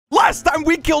last time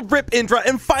we killed Rip Indra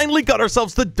and finally got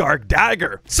ourselves the Dark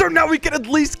Dagger. So now we can at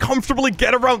least comfortably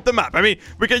get around the map. I mean,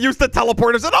 we can use the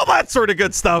teleporters and all that sort of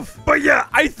good stuff. But yeah,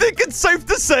 I think it's safe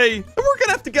to say that we're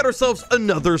gonna have to get ourselves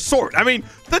another sword. I mean,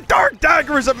 the Dark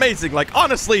Dagger is amazing. Like,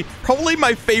 honestly, probably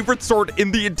my favorite sword in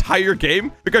the entire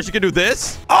game because you can do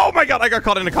this. Oh my god, I got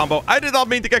caught in a combo. I did not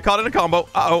mean to get caught in a combo.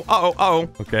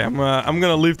 Okay, I'm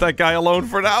gonna leave that guy alone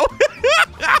for now.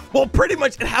 Well, pretty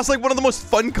much, it has like one of the most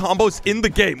fun combos in the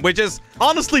game, which is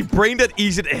honestly brain dead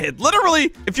easy to hit.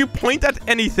 Literally, if you point at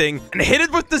anything and hit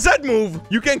it with the Z move,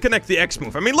 you can connect the X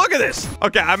move. I mean, look at this.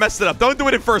 Okay, I messed it up. Don't do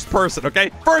it in first person,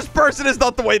 okay? First person is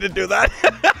not the way to do that.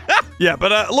 Yeah,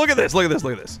 but look at this. Look at this.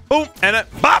 Look at this. Boom. And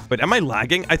bop. Wait, am I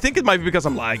lagging? I think it might be because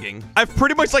I'm lagging. I've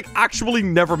pretty much like actually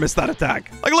never missed that attack.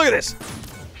 Like, look at this.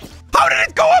 How did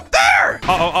it go up there?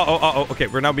 Okay,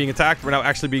 we're now being attacked. We're now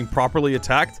actually being properly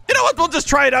attacked. You know what? We'll just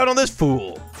try it out on this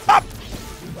fool. Up.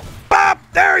 Bop.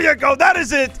 There you go. That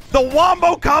is it. The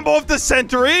wombo combo of the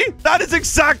century. That is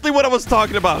exactly what I was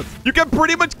talking about. You can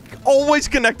pretty much always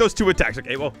connect those two attacks.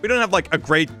 Okay, well, we don't have like a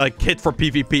great like kit for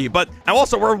PvP, but and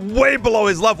also we're way below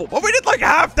his level, but we did like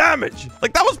half damage.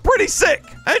 Like, that was pretty sick.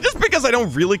 And just because I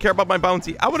don't really care about my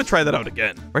bounty, I want to try that out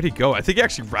again. Where'd he go? I think he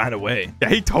actually ran away. Yeah,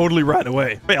 he totally ran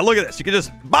away. But yeah, look at this. You can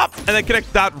just bop and then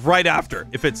connect that right after.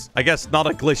 If it's, I guess, not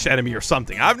a glitch enemy or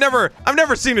something. I've never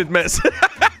seen it miss.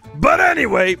 But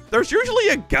anyway, there's usually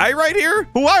a guy right here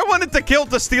who I wanted to kill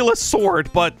to steal a sword,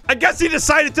 but I guess he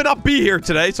decided to not be here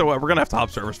today, so we're gonna have to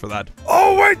hop servers for that.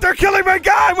 Oh, wait, they're killing my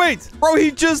guy! Wait! Bro, he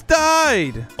just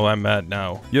died! Oh, I'm mad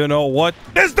now. You know what?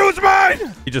 This dude's mine!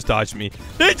 He just dodged me.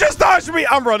 He just dodged me!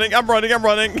 I'm running.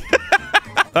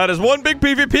 That is one big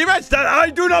PvP match that I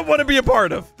do not want to be a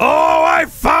part of. Oh, I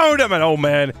found him! And oh,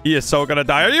 man, he is so gonna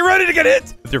die. Are you ready to get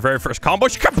hit? With your very first combo.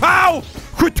 Kapow!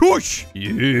 Kratoosh!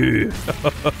 Yeah.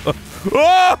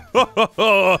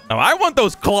 Oh, now I want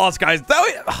those claws, guys.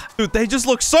 Dude, they just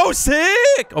look so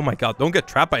sick. Oh my god, don't get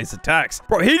trapped by his attacks.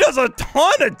 Bro, he does a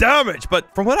ton of damage,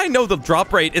 but from what I know, the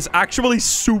drop rate is actually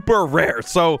super rare.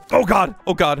 So, oh god.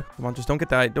 Come on, just don't get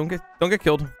died. Don't get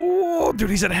killed. Oh,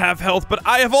 dude, he's at half health, but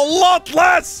I have a lot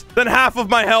less than half of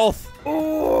my health.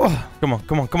 Oh, come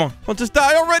on. Well, just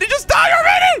die already.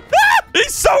 Ah,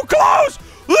 he's so close.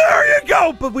 There you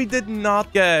go. But we did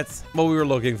not get what we were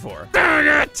looking for. Dang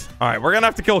it. All right, we're going to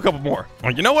have to kill a couple more.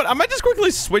 You know what? I might just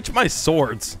quickly switch my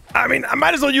swords. I mean, I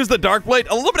might as well use the Dark Blade.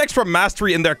 A little bit extra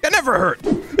mastery in there can never hurt.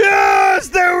 Yes,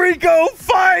 there we go.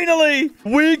 Finally,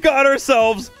 we got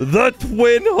ourselves the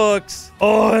twin hooks.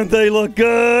 Oh, and they look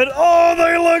good. Oh,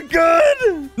 they look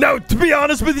good. Now, to be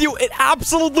honest with you, it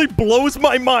absolutely blows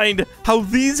my mind how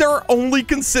these are only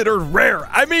considered rare.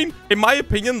 I mean, in my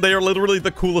opinion, they are literally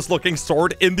the coolest looking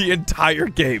sword in the entire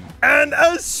game. And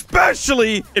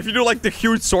especially if you do like the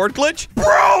huge sword glitch.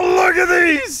 Bro, look at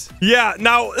these. Yeah,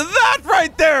 now that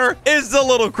right there is a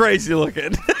little crazy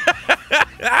looking.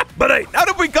 But hey, now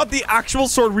that we got the actual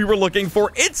sword we were looking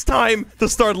for, it's time to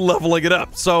start leveling it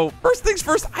up. So first things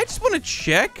first, I just want to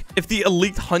check if the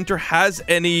elite hunter has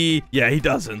any. Yeah, he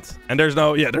doesn't. And there's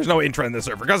no intro in this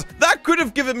server because that could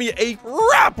have given me a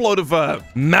crap load of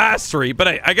mastery. But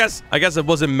hey, I guess it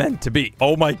wasn't meant to be.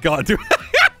 Oh my god, dude.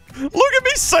 Look at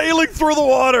me sailing through the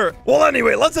water. Well,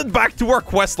 anyway, let's head back to our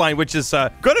quest line, which is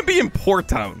going to be in Port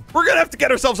Town. We're going to have to get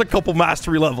ourselves a couple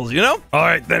mastery levels, you know? All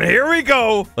right, then here we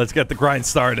go. Let's get the grind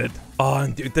started. Oh,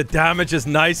 and dude, the damage is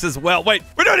nice as well. Wait,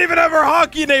 we don't even have our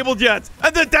hockey enabled yet.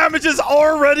 And the damage is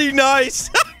already nice.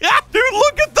 Dude,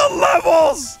 look at the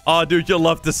levels. Oh, dude, you'll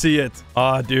love to see it.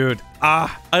 Oh, dude.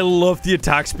 I love the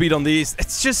attack speed on these.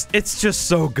 It's just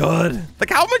so good.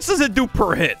 Like, how much does it do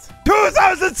per hit?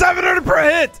 2,700 per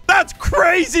hit. That's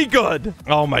crazy good.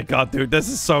 Oh my god, dude, this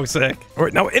is so sick. All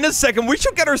right, now in a second, we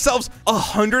should get ourselves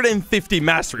 150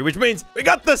 mastery, which means we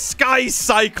got the Sky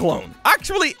Cyclone.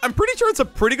 Actually, I'm pretty sure it's a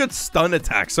pretty good stun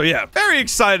attack. So yeah, very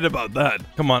excited about that.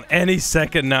 Come on, any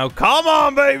second now. Come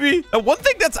on, baby. Now, one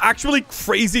thing that's actually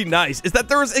crazy nice is that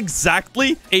there is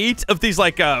exactly 8 of these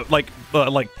like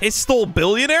pistol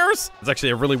billionaires. It's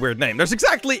actually a really weird name. There's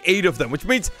exactly 8 of them, which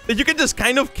means that you can just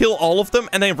kind of kill all of them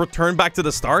and then return back to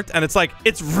the start. And it's like,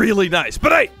 it's really nice.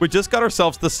 But hey, we just got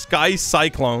ourselves the Sky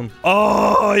Cyclone.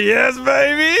 Oh, yes,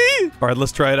 baby. All right,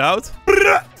 let's try it out.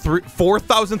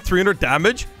 4,300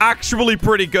 damage. Actually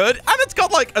pretty good. And it's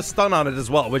got like a stun on it as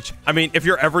well, which, I mean, if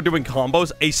you're ever doing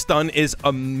combos, a stun is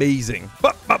amazing.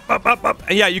 And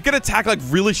yeah, you can attack like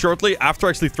really shortly after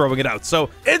actually throwing it out. So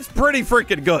it's pretty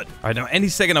freaking good. All right, now any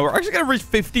second now, we're actually going to reach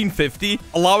 1550,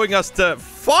 allowing us to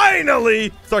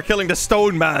finally start killing the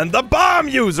Stone Man, the bomb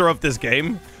user of this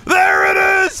game. There it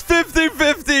was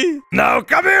 50-50. Now,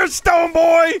 come here, Stone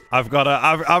Boy. I've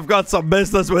got some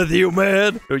business with you,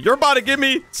 man. Dude, you're about to give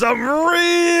me some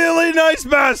really nice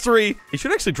mastery. You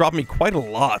should actually drop me quite a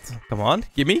lot. Come on.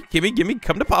 Gimme.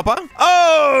 Come to Papa.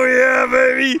 Oh, yeah,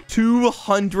 baby.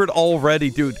 200 already,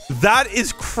 dude. That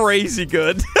is crazy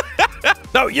good.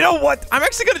 No, you know what? I'm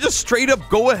actually gonna just straight up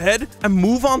go ahead and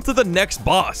move on to the next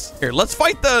boss. Here, let's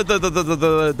fight the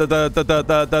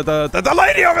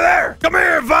lady over there. Come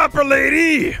here, Viper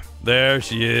lady. There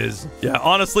she is. Yeah,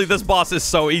 honestly, this boss is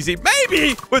so easy.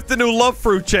 Maybe with the new love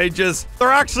fruit changes,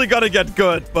 they're actually gonna get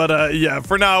good. But yeah,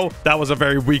 for now, that was a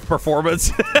very weak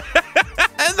performance.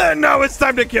 And then now it's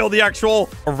time to kill the actual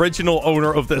original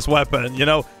owner of this weapon. You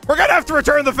know, we're gonna have to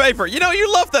return the favor. You know,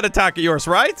 you love that attack of yours,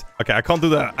 right? Okay, I can't do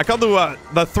that. I can't do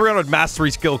the 300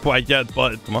 mastery skill quite yet,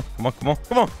 but come on.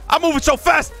 I'm moving so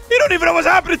fast. He don't even know what's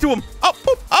happening to him.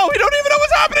 Oh, he don't even know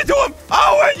what's happening to him.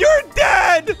 Oh, and you're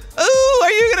dead. Oh,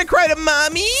 are you gonna cry to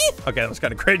mommy? Okay, that was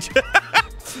kind of cringe.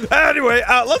 Anyway,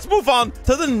 let's move on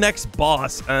to the next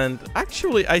boss. And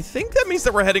actually, I think that means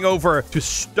that we're heading over to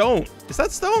Stone. Is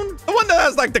that Stone? The one that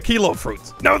has, like, the kilo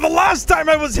fruits. No, the last time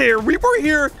I was here, we were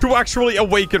here to actually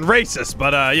awaken races.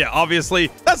 But, yeah, obviously,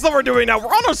 that's what we're doing now.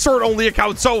 We're on a sword-only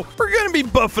account, so we're going to be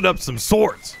buffing up some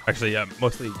swords. Actually, yeah,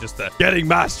 mostly just getting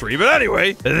mastery. But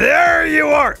anyway, there you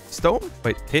are. Stone?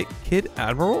 Wait, Kid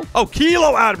Admiral? Oh,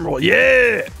 Kilo Admiral.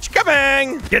 Yeah.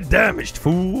 Chicka-bang. Get damaged,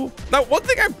 fool. Now, one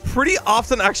thing I pretty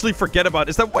often actually forget about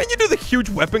is that when you do the huge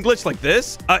weapon glitch like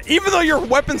this, even though your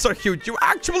weapons are huge, you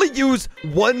actually use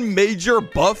one major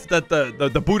buff that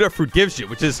the Buddha fruit gives you,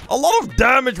 which is a lot of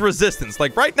damage resistance.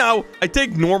 Like right now, I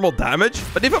take normal damage,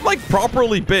 but if I'm like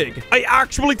properly big, I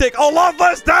actually take a lot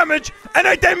less damage and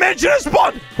a dimension is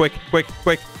spawned. Quick.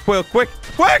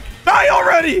 Die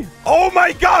already. Oh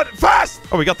my god, fast.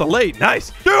 Oh, we got the late.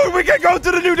 Nice. Dude, we can go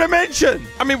to the new dimension.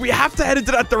 I mean, we have to head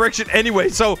into that direction anyway.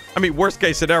 So, I mean, worst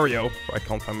case scenario. Oh, I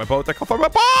can't find my boat.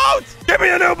 Give me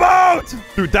a new boat.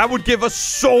 Dude, that would give us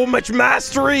so much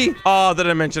mastery. Oh, the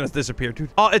dimension has disappeared, dude.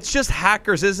 Oh, it's just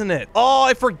hackers, isn't it? Oh,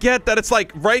 I forget that it's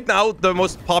like right now the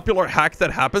most popular hack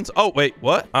that happens. Oh, wait,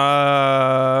 what?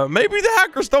 Maybe the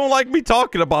hackers don't like me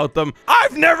talking about them.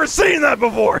 I've never seen that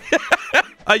before.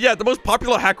 Yeah, the most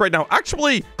popular hack right now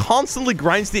actually constantly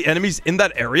grinds the enemies in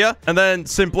that area, and then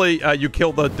simply you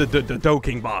kill the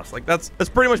King boss. Like that's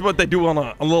pretty much what they do on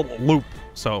a little loop.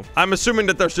 So I'm assuming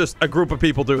that there's just a group of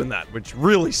people doing that, which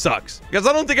really sucks because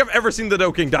I don't think I've ever seen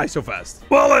the King die so fast.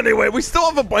 Well, anyway, we still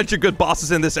have a bunch of good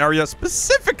bosses in this area,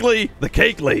 specifically the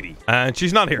Cake Lady, and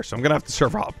she's not here, so I'm gonna have to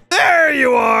serve her up. There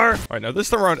you are. All right, now this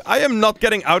time around, I am not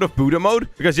getting out of Buddha mode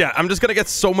because, yeah, I'm just gonna get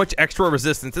so much extra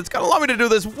resistance. It's gonna allow me to do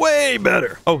this way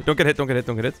better. Oh, don't get hit.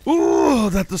 Ooh,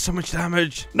 that does so much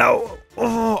damage. No.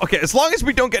 Oh, okay, as long as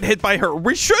we don't get hit by her,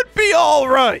 we should be all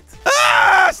right.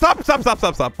 Ah, stop.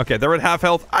 Okay, they're at half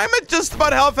health. I'm at just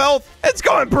about half health. It's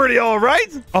going pretty all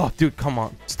right. Oh, dude, come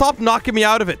on. Stop knocking me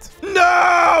out of it.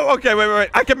 No. Okay, wait.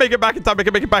 I can make it back in time.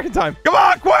 Come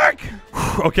on, quick.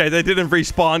 Okay, they didn't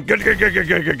respawn.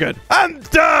 Good. And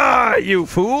die, you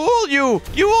fool. You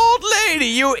old lady,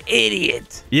 you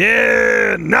idiot.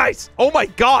 Yeah, nice. Oh my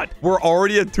God, we're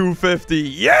already at 250.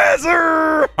 Yes,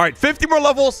 sir. All right, 50 more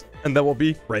levels. And then we'll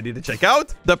be ready to check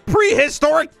out the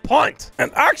prehistoric punt.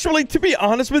 And actually, to be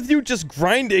honest with you, just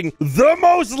grinding the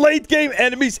most late game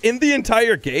enemies in the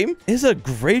entire game is a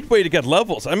great way to get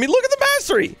levels. I mean, look at the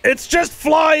mastery. It's just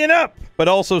flying up. But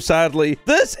also, sadly,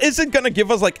 this isn't going to give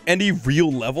us, like, any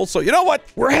real level. So, you know what?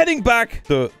 We're heading back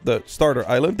to the starter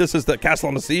island. This is the castle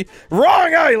on the sea.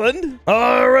 Wrong island.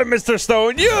 All right, Mr.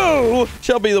 Stone, you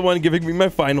shall be the one giving me my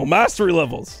final mastery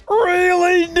levels.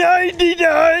 Really?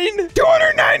 99?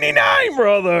 299,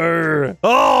 brother.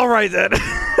 All right, then.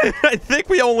 I think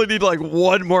we only need, like,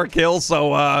 one more kill.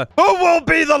 So, who will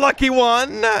be the lucky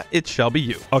one? It shall be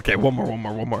you. Okay, one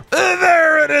more.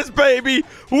 There it is, baby.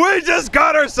 We just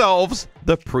got ourselves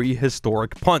the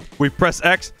prehistoric punt. We press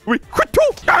X. We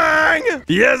bang!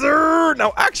 Yes, sir.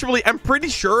 Now, actually, I'm pretty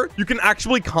sure you can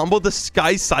actually combo the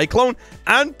Sky Cyclone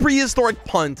and prehistoric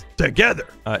punt together.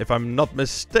 If I'm not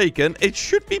mistaken, it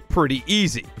should be pretty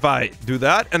easy. If I do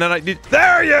that, and then I need...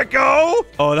 There you go!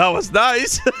 Oh, that was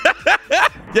nice.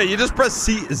 Yeah, you just press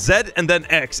C, Z, and then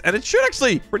X, and it should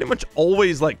actually pretty much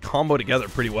always, like, combo together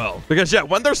pretty well. Because, yeah,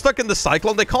 when they're stuck in the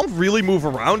Cyclone, they can't really move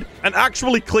around, and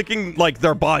actually clicking, like,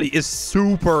 their body is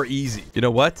super easy. You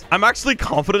know what? I'm actually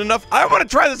confident enough. I want to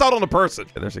try this out on a person.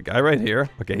 Okay, there's a guy right here.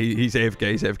 Okay, he's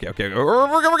AFK. Okay,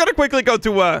 we're gonna quickly go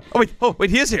to, oh, wait,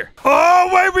 he is here. Oh,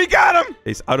 wait, we got him.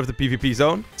 He's out of the PvP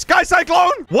zone. Sky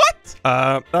Cyclone. What?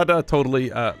 That totally,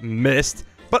 missed.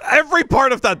 But every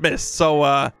part of that missed. So,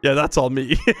 yeah, that's all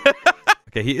me.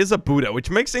 Okay, he is a Buddha, which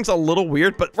makes things a little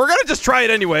weird, but we're gonna just try it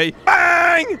anyway.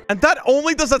 Bang! And that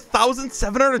only does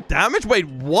 1,700 damage? Wait,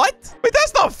 what? Wait,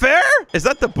 that's not fair. Is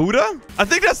that the Buddha? I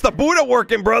think that's the Buddha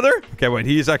working, brother. Okay, wait,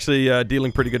 he's actually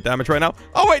dealing pretty good damage right now.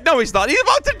 Oh, wait, no, he's not. He's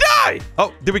about to die.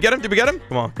 Oh, did we get him? Did we get him?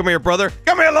 Come on, come here, brother.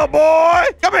 Come here, little boy.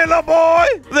 Come here, little boy.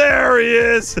 There he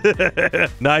is.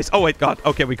 Nice. Oh, wait, God.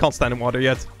 Okay, we can't stand in water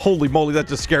yet. Holy moly, that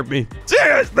just scared me.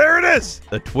 Yes, there it is.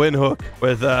 The twin hook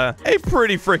with a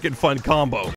pretty freaking fun combo.